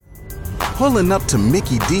Pulling up to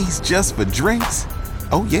Mickey D's just for drinks?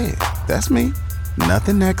 Oh yeah, that's me.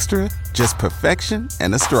 Nothing extra, just perfection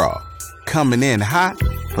and a straw. Coming in hot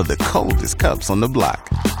for the coldest cups on the block.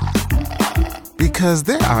 Because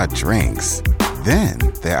there are drinks. Then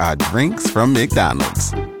there are drinks from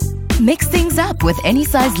McDonald's. Mix things up with any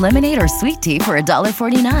size lemonade or sweet tea for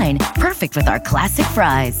 $1.49. Perfect with our classic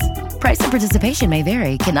fries. Price and participation may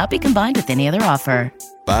vary. Cannot be combined with any other offer.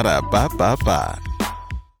 Ba-da-ba-ba-ba.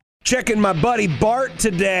 Checking my buddy Bart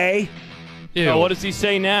today. Oh, what does he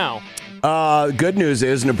say now? Good news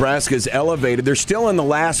is Nebraska's elevated. They're still in the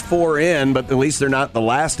last four in, but at least they're not the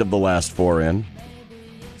last of the last four in.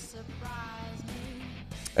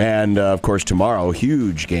 And, of course, tomorrow,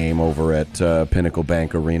 huge game over at Pinnacle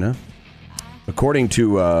Bank Arena. According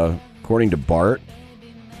to Bart,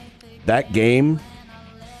 that game,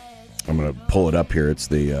 I'm going to pull it up here. It's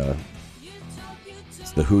the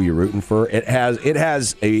who you're rooting for. It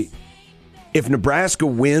has a, if Nebraska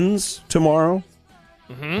wins tomorrow,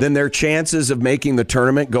 then their chances of making the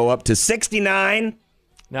tournament go up to 69%.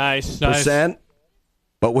 Nice.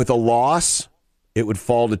 But with a loss, it would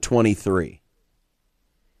fall to 23%.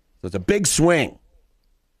 So it's a big swing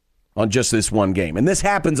on just this one game. And this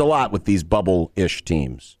happens a lot with these bubble-ish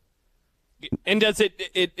teams. And does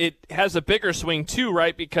it has a bigger swing too,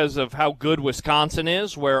 right? Because of how good Wisconsin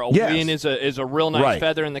is, where a win is a real nice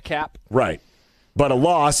feather in the cap. Right. But a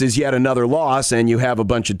loss is yet another loss, and you have a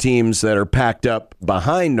bunch of teams that are packed up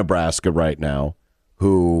behind Nebraska right now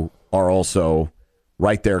who are also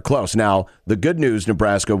right there close. Now, the good news,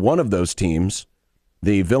 Nebraska, one of those teams,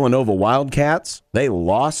 the Villanova Wildcats, they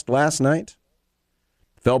lost last night,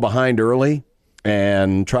 fell behind early,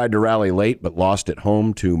 and tried to rally late, but lost at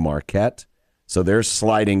home to Marquette. So they're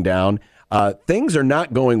sliding down. Things are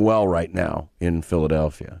not going well right now in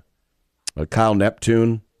Philadelphia. Kyle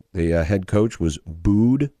Neptune, the head coach, was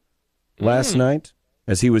booed last night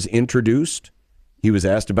as he was introduced. He was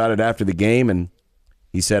asked about it after the game, and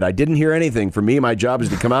he said, I didn't hear anything. For me, my job is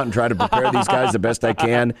to come out and try to prepare these guys the best I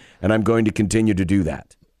can, and I'm going to continue to do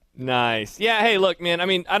that. Nice. Yeah, hey, look, man, I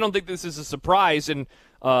mean, I don't think this is a surprise. And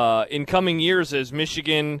in coming years, as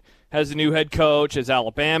Michigan has a new head coach, as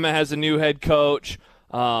Alabama has a new head coach,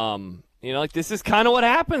 this is kind of what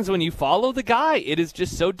happens when you follow the guy. It is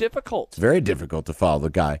just so difficult. It's very difficult to follow the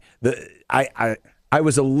guy. I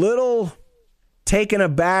was a little taken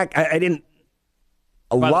aback. I didn't.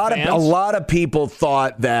 A lot of people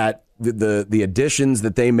thought that the additions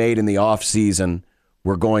that they made in the offseason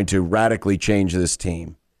were going to radically change this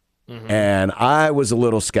team. And I was a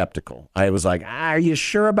little skeptical. I was like, are you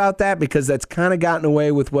sure about that? Because that's kind of gotten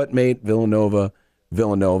away with what made Villanova.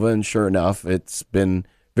 And sure enough, it's been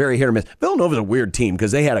very hit or miss. Villanova's a weird team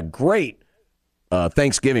because they had a great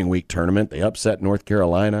Thanksgiving week tournament. They upset North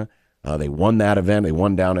Carolina. They won that event. They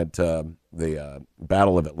won down at the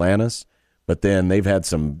Battle of Atlantis. But then they've had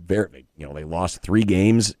some they lost 3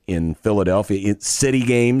 games in Philadelphia, city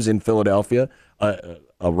games in Philadelphia.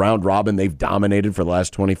 A round robin they've dominated for the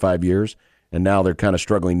last 25 years, and now they're kind of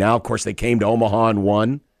struggling. Now, of course, they came to Omaha and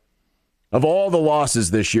won. Of all the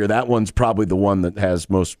losses this year, that one's probably the one that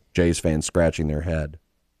has most Jays fans scratching their head.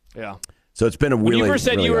 Yeah. So it's been a really, when you first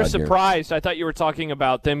said really you were odd surprised, year. I thought you were talking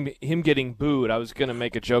about him getting booed. I was going to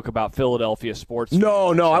make a joke about Philadelphia sports.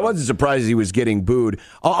 No, I wasn't surprised he was getting booed.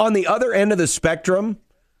 On the other end of the spectrum,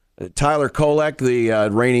 Tyler Kolek, the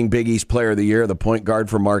reigning Big East Player of the Year, the point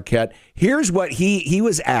guard for Marquette. Here's what he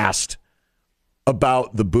was asked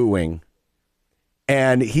about the booing,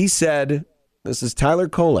 and he said, "This is Tyler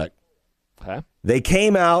Kolek. Okay. They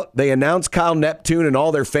came out, they announced Kyle Neptune, and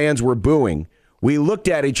all their fans were booing. We looked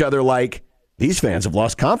at each other like, these fans have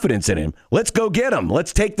lost confidence in him. Let's go get them.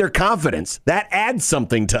 Let's take their confidence. That adds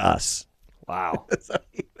something to us." Wow.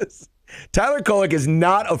 Tyler Kolek is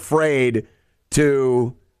not afraid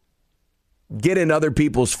to get in other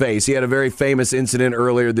people's face. He had a very famous incident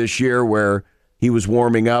earlier this year where he was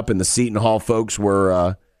warming up and the Seton Hall folks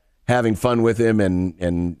were having fun with him,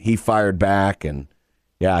 and he fired back. And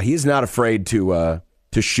yeah, he's not afraid to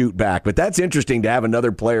shoot back. But that's interesting to have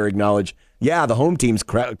another player acknowledge, yeah, the home team's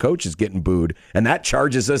coach is getting booed, and that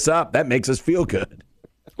charges us up. That makes us feel good.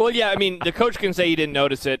 Well, yeah, I mean, the coach can say he didn't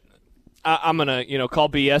notice it. I'm going to, call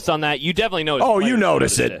BS on that. You definitely notice. Oh, you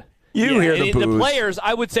notice it. You hear the boos. The players,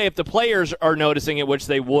 I would say if the players are noticing it, which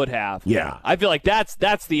they would have, yeah, I feel like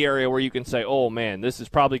that's the area where you can say, oh, man, this is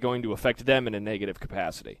probably going to affect them in a negative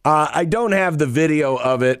capacity. I don't have the video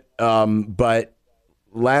of it, but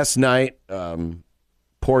last night,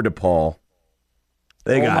 poor DePaul,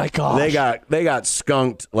 they got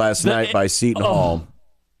skunked last night by Seton Hall.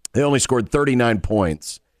 They only scored 39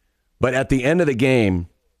 points, but at the end of the game,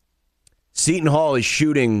 Seton Hall is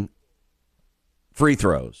shooting free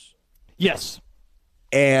throws. Yes.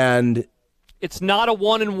 And it's not a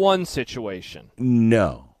 1-and-1 situation.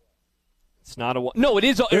 No. It's not a one. No, it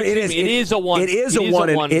is a 1. It is a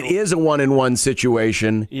 1-and-1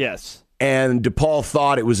 situation. Yes. And DePaul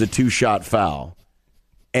thought it was a 2-shot foul.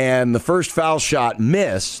 And the first foul shot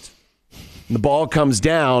missed. The ball comes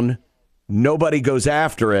down. Nobody goes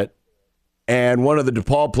after it. And one of the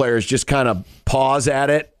DePaul players just kind of paws at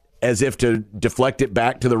it as if to deflect it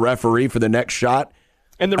back to the referee for the next shot.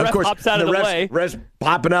 And the ref pops out of the way. The ref's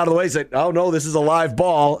popping out of the way. Saying, oh, no, this is a live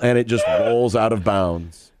ball. And it just rolls out of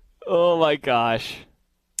bounds. Oh, my gosh.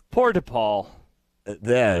 Poor DePaul.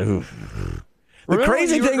 The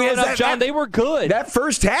crazy thing is that, John, they were good. That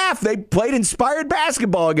first half, they played inspired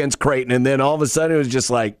basketball against Creighton. And then all of a sudden, it was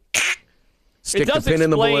just like, stick the pin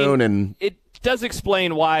in the balloon. And it does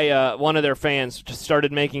explain why one of their fans just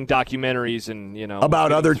started making documentaries and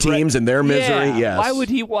about other teams and their misery. Yeah. Yes. Why would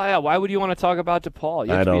he want to talk about DePaul?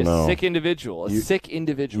 You have to be a sick individual. Sick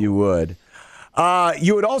individual. You would.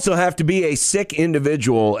 You would also have to be a sick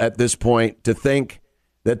individual at this point to think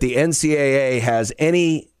that the NCAA has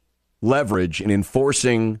any leverage in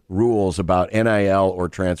enforcing rules about NIL or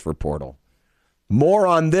transfer portal. More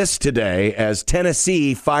on this today as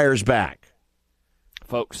Tennessee fires back.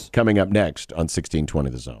 Folks. Coming up next on 1620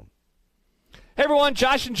 The Zone. Hey, everyone.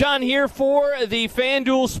 Josh and John here for the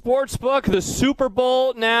FanDuel Sportsbook. The Super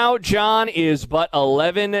Bowl now, John, is but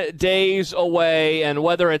 11 days away. And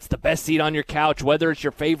whether it's the best seat on your couch, whether it's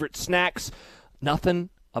your favorite snacks, nothing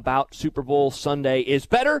about Super Bowl Sunday is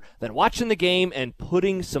better than watching the game and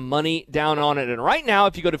putting some money down on it. And right now,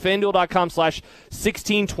 if you go to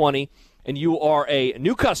FanDuel.com/1620, and you are a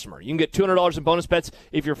new customer, you can get $200 in bonus bets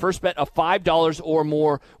if your first bet of $5 or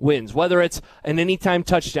more wins. Whether it's an anytime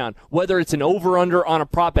touchdown, whether it's an over-under on a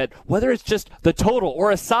prop bet, whether it's just the total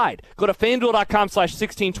or a side, go to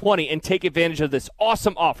FanDuel.com/1620 and take advantage of this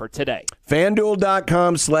awesome offer today.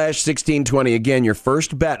 FanDuel.com/1620. Again, your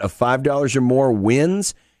first bet of $5 or more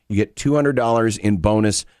wins. You get $200 in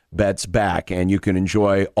bonus bets back, and you can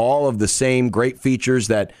enjoy all of the same great features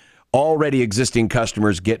that already existing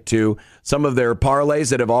customers get to. Some of their parlays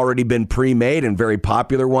that have already been pre-made and very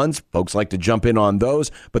popular ones. Folks like to jump in on those,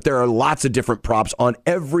 but there are lots of different props on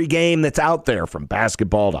every game that's out there, from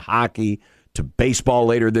basketball to hockey to baseball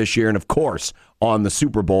later this year, and of course on the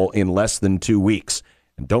Super Bowl in less than 2 weeks.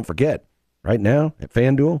 And don't forget, right now at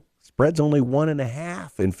FanDuel, spread's only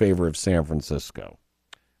 1.5 in favor of San Francisco.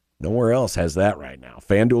 Nowhere else has that right now.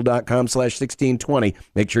 FanDuel.com/1620.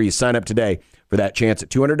 Make sure you sign up today for that chance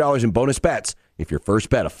at $200 in bonus bets if your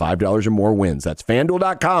first bet of $5 or more wins. That's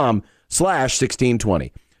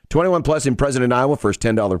FanDuel.com/1620. 21 plus in present in Iowa. First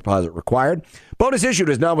 $10 deposit required. Bonus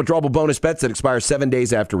issued as non-withdrawable bonus bets that expire 7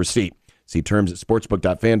 days after receipt. See terms at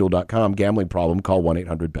sportsbook.fanduel.com. Gambling problem? Call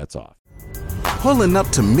 1-800-BETS-OFF. Pulling up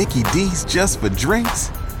to Mickey D's just for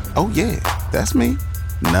drinks? Oh yeah, that's me.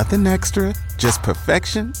 Nothing extra, just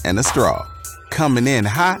perfection and a straw. Coming in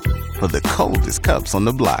hot for the coldest cups on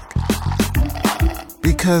the block.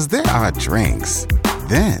 Because there are drinks.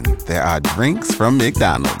 Then there are drinks from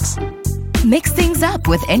McDonald's. Mix things up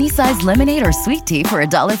with any size lemonade or sweet tea for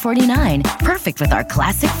 $1.49. Perfect with our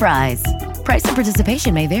classic fries. Price and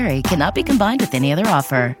participation may vary. Cannot be combined with any other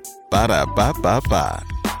offer. Ba-da-ba-ba-ba.